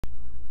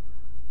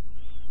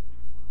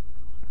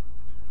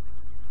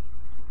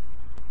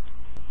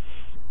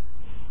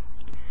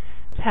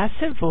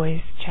Passive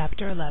Voice,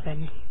 Chapter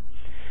 11.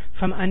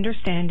 From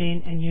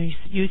Understanding and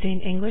Using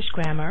English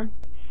Grammar,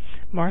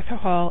 Martha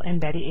Hall and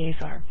Betty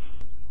Azar.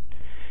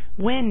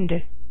 Wind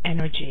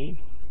energy.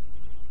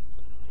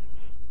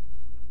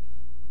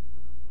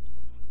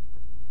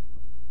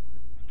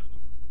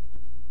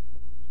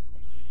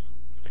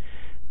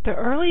 The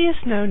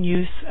earliest known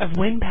use of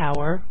wind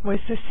power was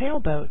the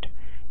sailboat,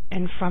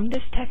 and from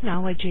this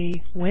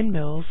technology,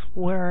 windmills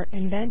were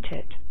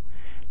invented.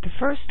 The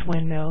first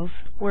windmills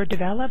were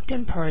developed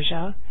in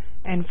Persia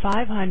in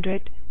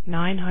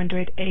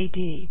 500–900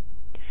 AD.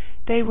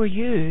 They were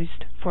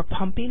used for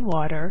pumping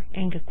water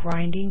and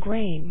grinding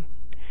grain.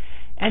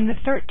 In the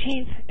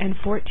 13th and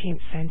 14th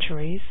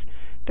centuries,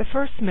 the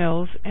first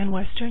mills in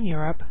Western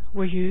Europe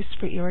were used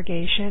for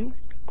irrigation,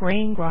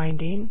 grain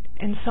grinding,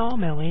 and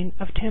sawmilling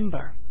of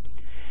timber.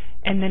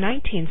 In the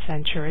 19th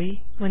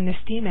century, when the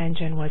steam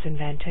engine was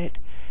invented,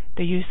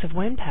 the use of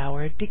wind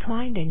power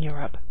declined in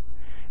Europe.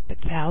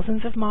 But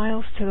thousands of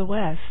miles to the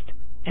west,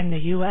 in the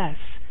U.S.,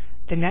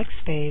 the next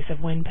phase of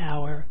wind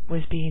power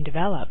was being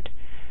developed.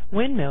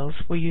 Windmills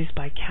were used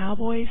by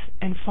cowboys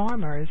and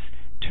farmers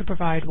to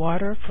provide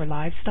water for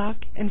livestock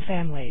and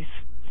families.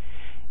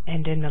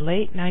 And in the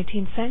late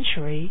 19th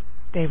century,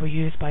 they were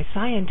used by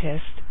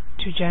scientists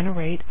to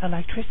generate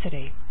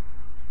electricity.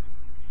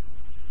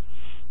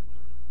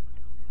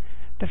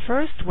 The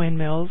first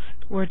windmills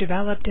were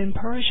developed in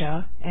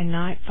Persia in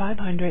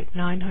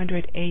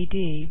 500–900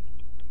 AD.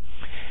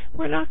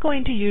 We're not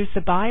going to use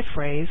the by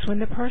phrase when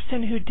the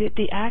person who did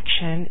the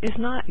action is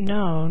not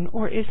known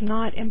or is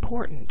not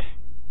important.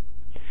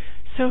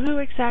 So who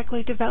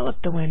exactly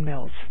developed the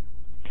windmills?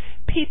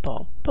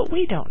 People, but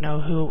we don't know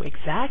who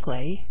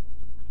exactly.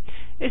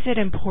 Is it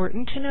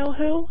important to know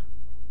who?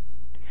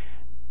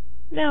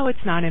 No,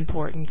 it's not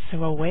important,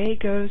 so away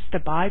goes the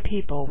by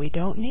people. We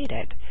don't need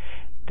it.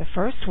 The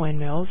first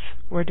windmills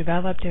were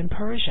developed in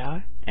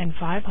Persia in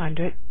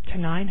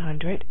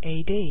 500–900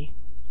 AD.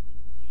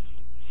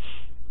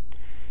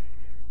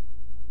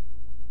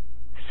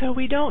 So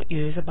we don't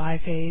use a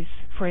by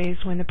phrase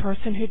when the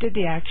person who did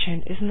the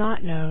action is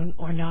not known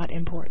or not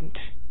important.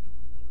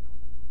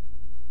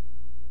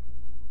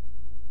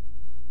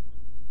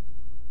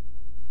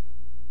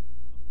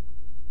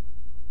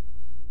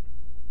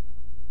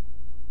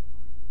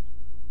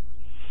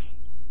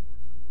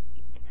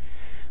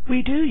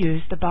 We do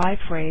use the by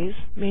phrase,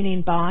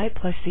 meaning by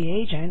plus the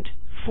agent,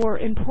 for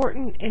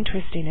important,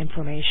 interesting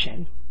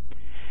information.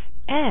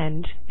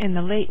 And in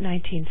the late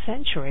 19th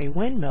century,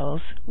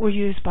 windmills were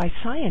used by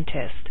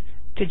scientists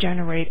to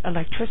generate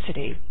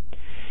electricity.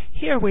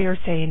 Here we are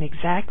saying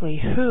exactly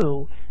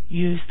who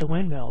used the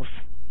windmills.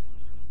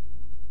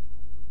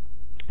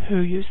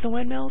 Who used the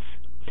windmills?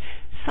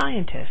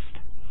 Scientists.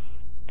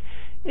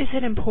 Is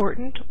it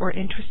important or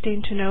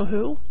interesting to know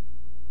who?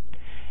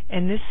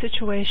 In this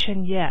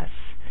situation, yes.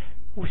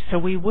 So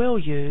we will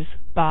use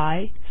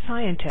by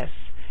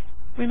scientists.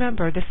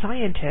 Remember, the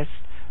scientists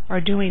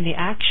are doing the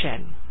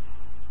action.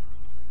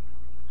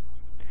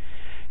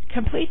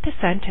 Complete the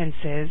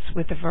sentences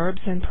with the verbs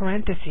in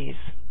parentheses.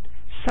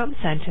 Some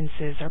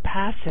sentences are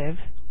passive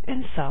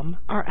and some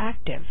are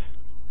active.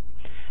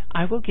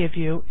 I will give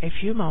you a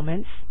few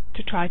moments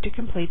to try to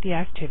complete the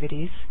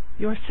activities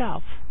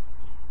yourself.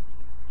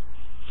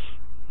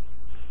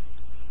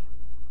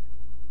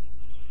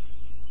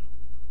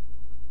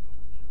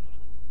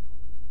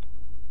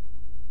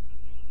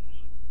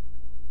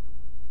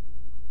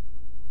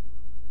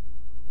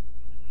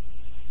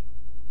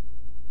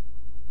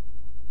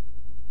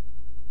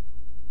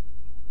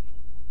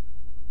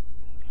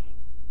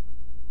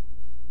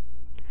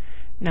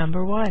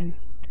 Number 1.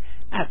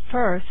 At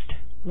first,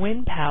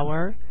 wind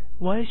power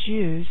was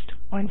used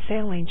on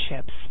sailing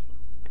ships.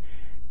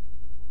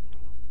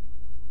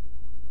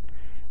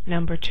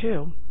 Number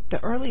 2.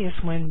 The earliest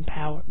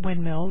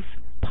windmills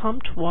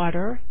pumped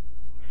water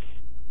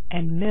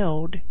and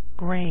milled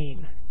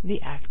grain,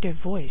 the active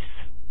voice.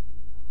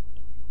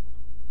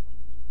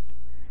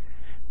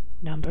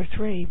 Number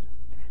 3.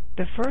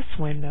 The first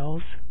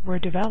windmills were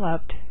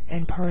developed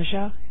in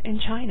Persia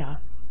and China.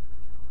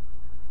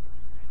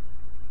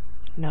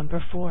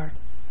 Number 4.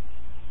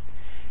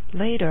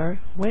 Later,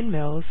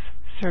 windmills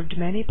served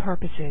many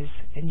purposes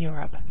in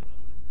Europe.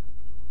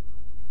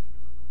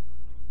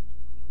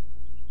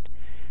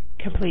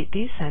 Complete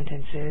these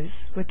sentences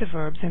with the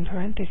verbs in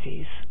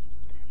parentheses.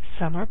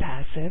 Some are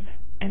passive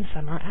and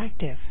some are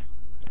active.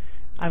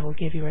 I will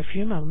give you a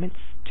few moments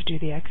to do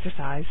the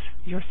exercise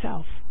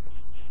yourself.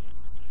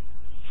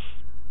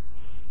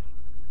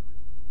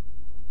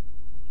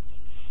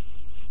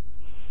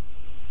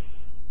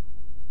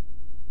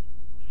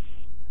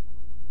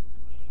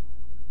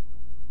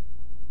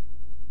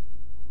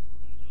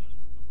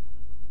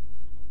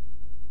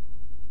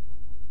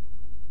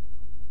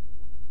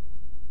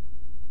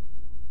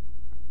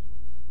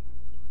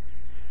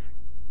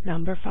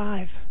 Number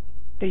 5.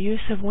 The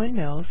use of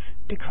windmills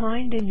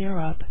declined in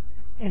Europe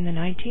in the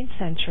 19th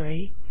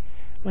century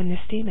when the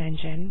steam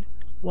engine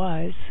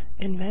was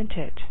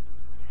invented.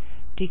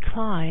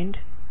 Declined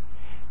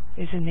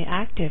is in the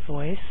active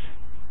voice,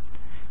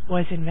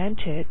 was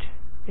invented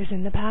is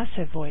in the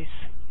passive voice.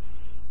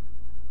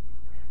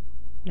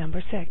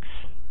 Number 6.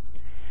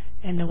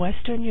 In the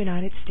western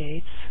United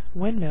States,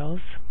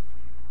 windmills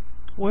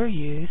were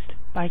used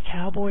by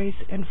cowboys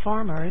and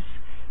farmers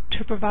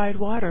to provide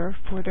water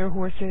for their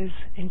horses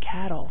and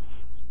cattle.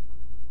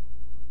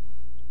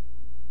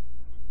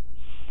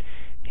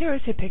 Here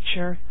is a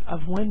picture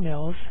of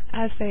windmills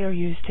as they are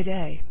used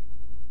today.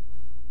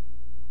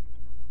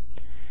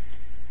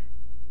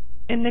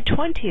 In the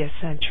 20th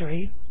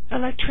century,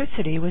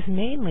 electricity was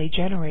mainly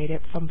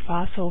generated from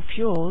fossil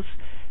fuels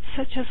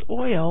such as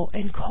oil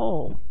and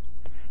coal.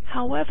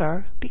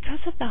 However, because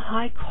of the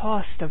high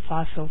cost of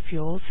fossil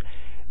fuels,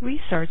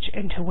 research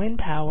into wind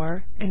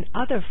power and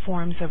other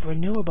forms of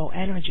renewable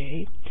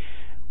energy,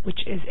 which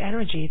is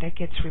energy that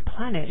gets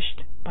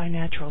replenished by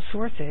natural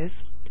sources,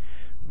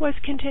 was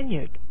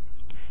continued.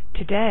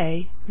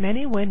 Today,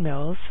 many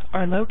windmills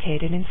are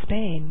located in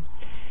Spain.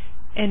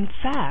 In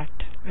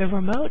fact, the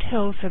remote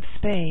hills of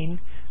Spain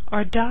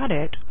are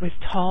dotted with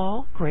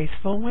tall,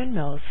 graceful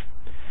windmills.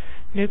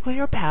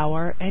 Nuclear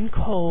power and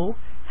coal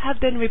have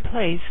been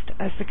replaced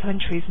as the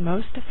country's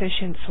most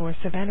efficient source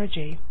of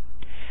energy.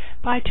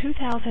 By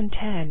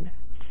 2010,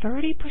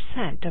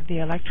 30% of the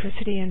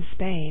electricity in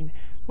Spain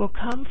will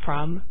come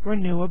from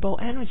renewable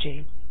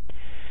energy.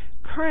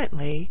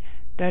 Currently,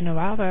 the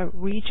Navarra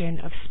region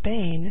of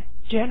Spain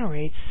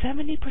generates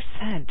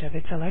 70% of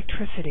its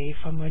electricity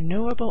from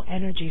renewable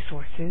energy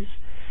sources,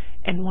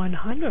 and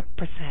 100%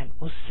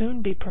 will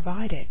soon be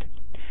provided.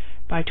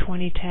 By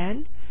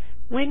 2010,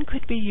 wind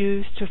could be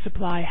used to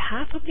supply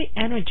half of the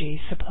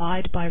energy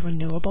supplied by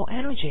renewable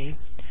energy.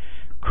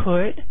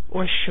 Could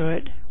or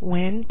should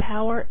wind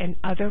power and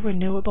other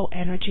renewable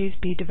energies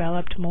be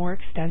developed more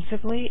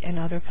extensively in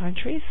other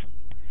countries?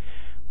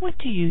 What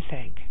do you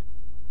think?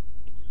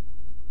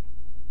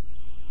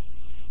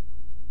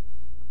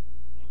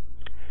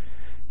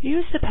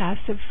 Use the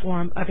passive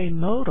form of a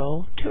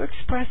modal to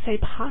express a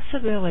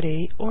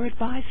possibility or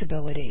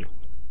advisability.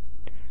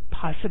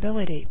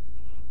 Possibility.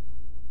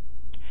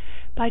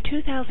 By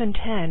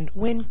 2010,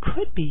 wind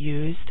could be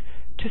used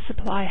to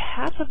supply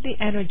half of the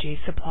energy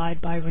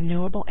supplied by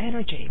renewable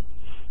energy.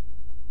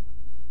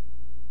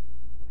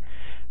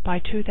 By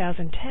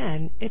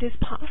 2010, it is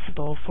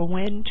possible for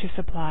wind to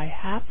supply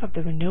half of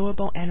the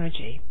renewable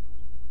energy.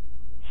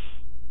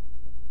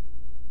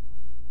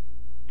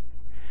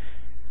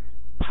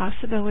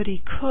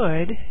 Possibility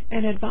could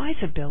and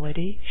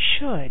advisability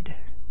should.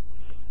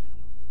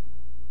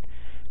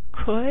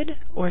 Could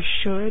or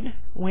should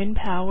wind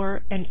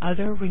power and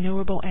other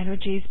renewable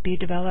energies be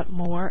developed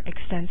more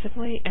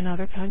extensively in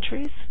other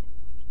countries?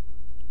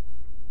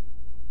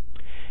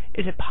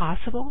 Is it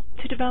possible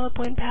to develop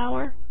wind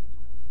power?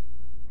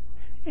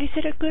 Is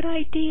it a good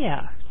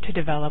idea to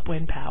develop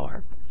wind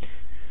power?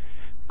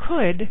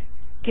 Could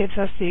gives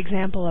us the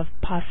example of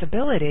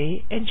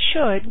possibility, and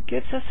should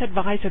gives us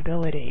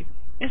advisability.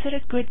 Is it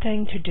a good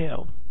thing to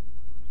do?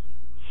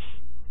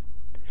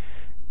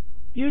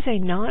 Use a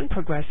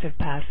non-progressive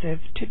passive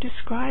to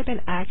describe an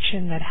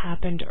action that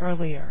happened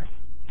earlier.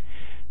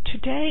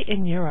 Today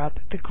in Europe,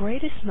 the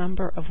greatest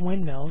number of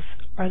windmills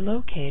are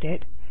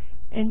located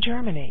in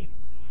Germany.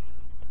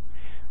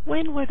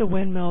 When were the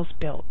windmills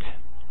built?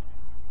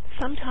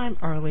 Sometime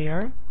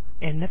earlier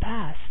in the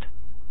past.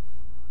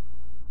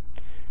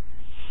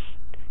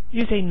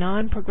 Use a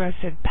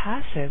non-progressive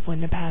passive when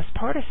the past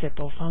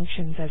participle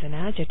functions as an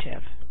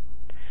adjective.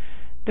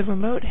 The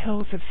remote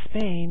hills of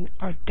Spain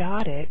are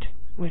dotted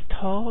with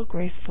tall,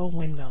 graceful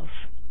windmills.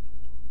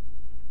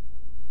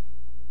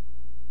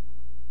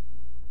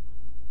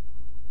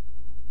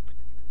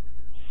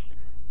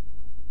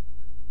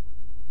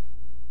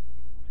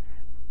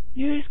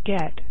 Use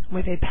get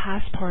with a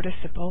past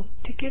participle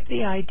to give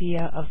the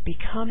idea of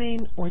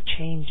becoming or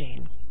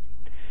changing.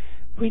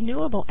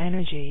 Renewable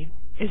energy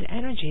is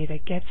energy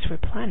that gets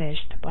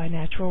replenished by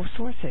natural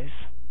sources.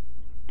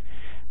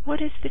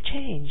 What is the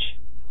change?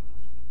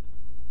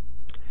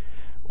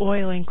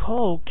 Oil and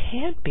coal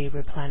can't be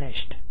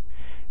replenished.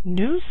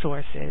 New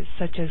sources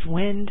such as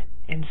wind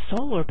and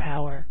solar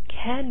power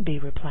can be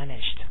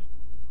replenished.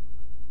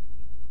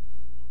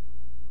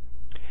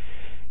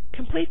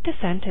 Complete the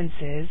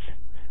sentences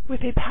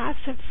with a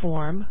passive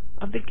form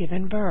of the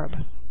given verb.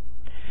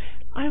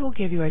 I will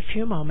give you a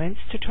few moments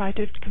to try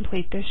to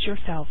complete this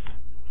yourself.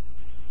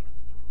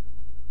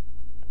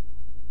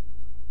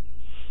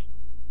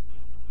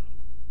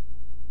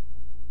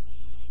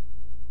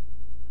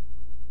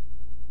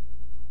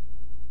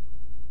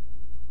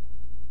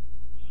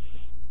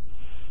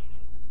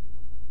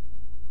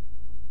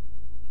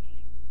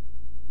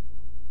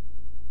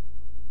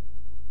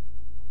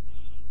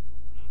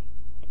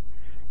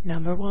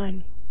 Number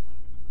 1.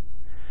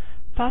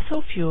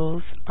 Fossil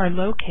fuels are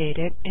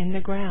located in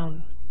the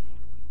ground.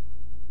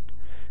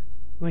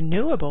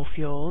 Renewable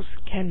fuels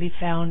can be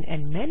found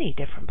in many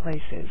different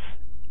places.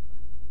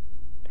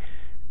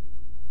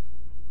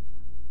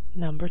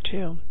 Number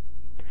 2.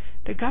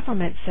 The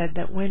government said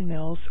that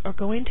windmills are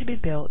going to be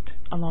built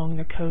along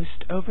the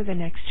coast over the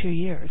next 2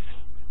 years.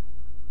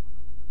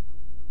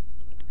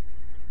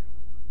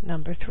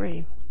 number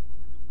 3.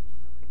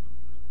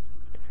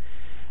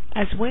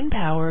 As wind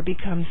power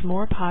becomes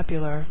more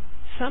popular,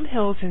 some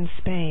hills in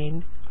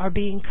Spain are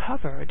being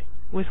covered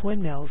with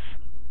windmills.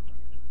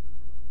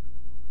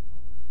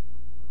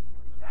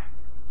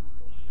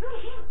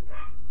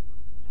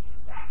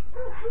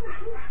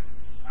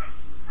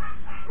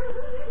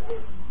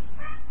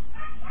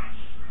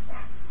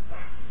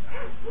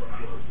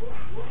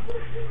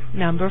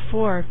 Number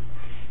 4.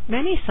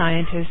 Many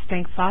scientists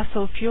think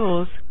fossil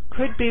fuels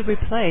could be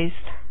replaced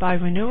by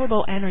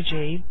renewable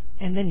energy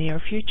in the near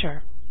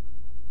future.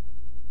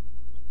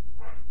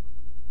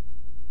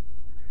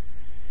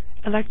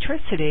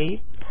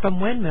 Electricity from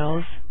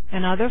windmills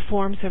and other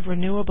forms of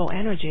renewable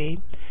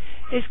energy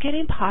is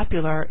getting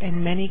popular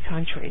in many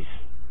countries.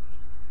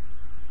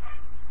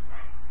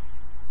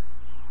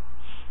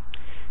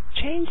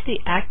 Change the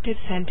active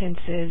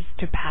sentences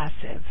to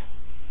passive.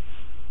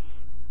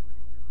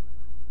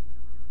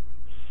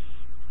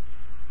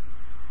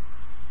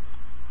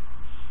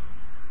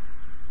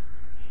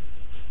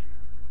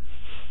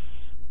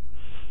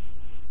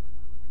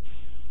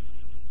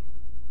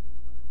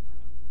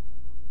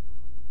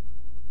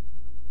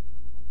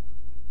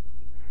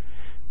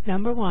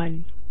 Number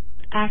 1.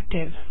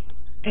 Active.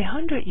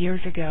 100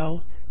 years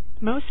ago,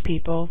 most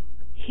people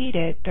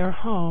heated their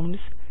homes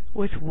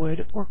with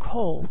wood or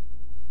coal.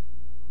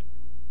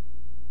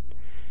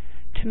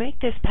 To make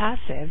this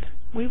passive,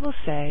 we will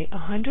say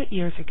 100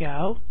 years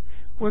ago.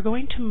 We're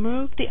going to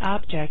move the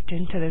object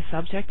into the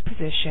subject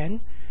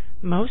position,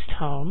 most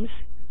homes,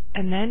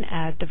 and then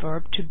add the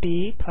verb to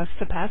be plus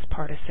the past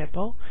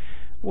participle,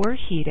 were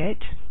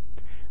heated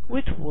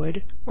with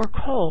wood or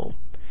coal.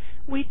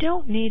 We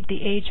don't need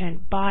the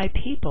agent by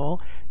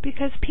people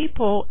because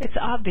people, it's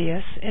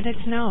obvious and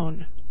it's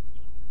known.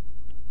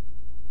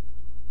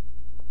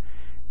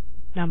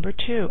 Number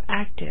 2,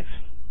 active.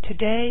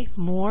 Today,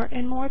 more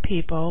and more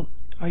people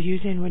are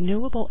using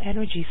renewable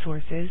energy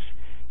sources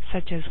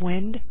such as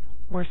wind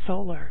or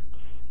solar.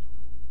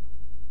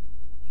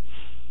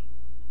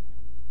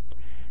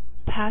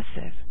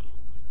 Passive.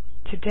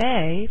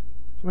 Today,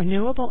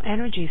 renewable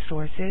energy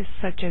sources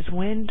such as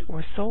wind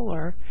or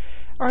solar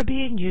are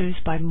being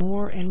used by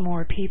more and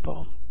more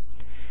people.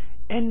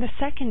 In the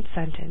second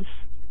sentence,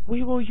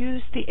 we will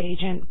use the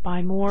agent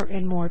by more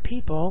and more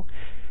people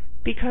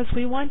because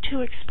we want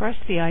to express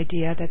the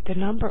idea that the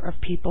number of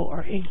people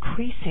are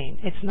increasing.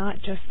 It's not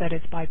just that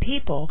it's by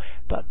people,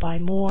 but by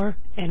more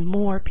and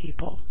more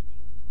people.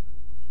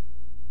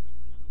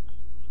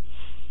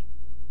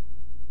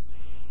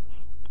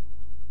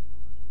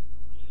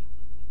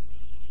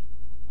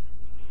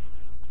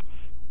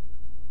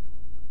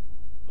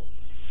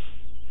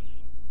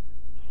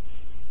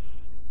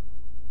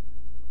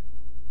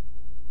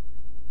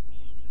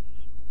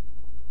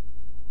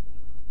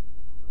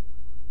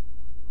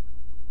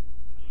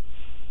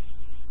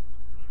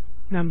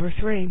 Number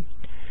 3.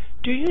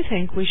 Do you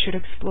think we should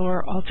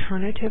explore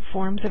alternative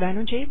forms of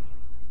energy?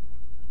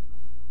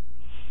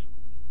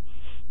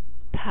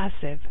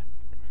 Passive.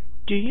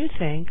 Do you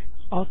think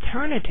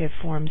alternative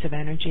forms of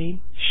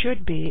energy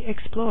should be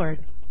explored?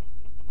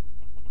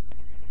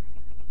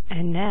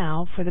 And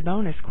now for the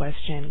bonus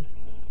question.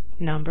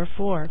 Number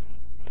 4.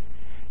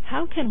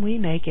 How can we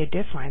make a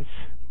difference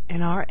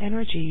in our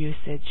energy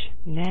usage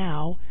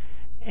now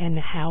and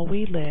how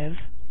we live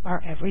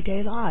our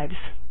everyday lives?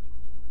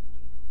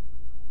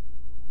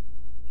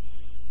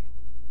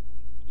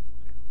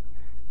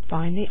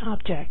 Find the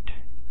object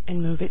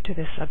and move it to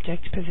the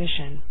subject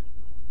position.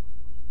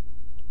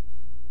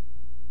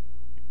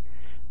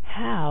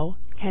 How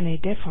can a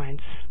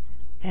difference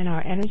in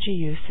our energy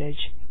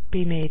usage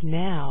be made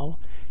now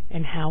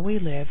in how we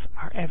live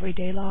our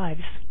everyday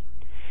lives?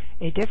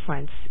 A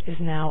difference is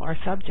now our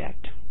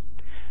subject.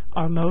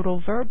 Our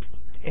modal verb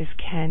is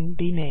can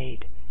be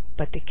made,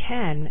 but the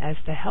can as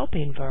the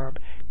helping verb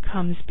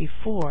comes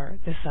before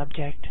the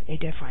subject, a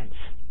difference.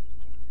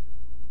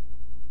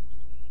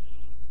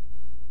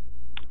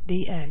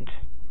 The end.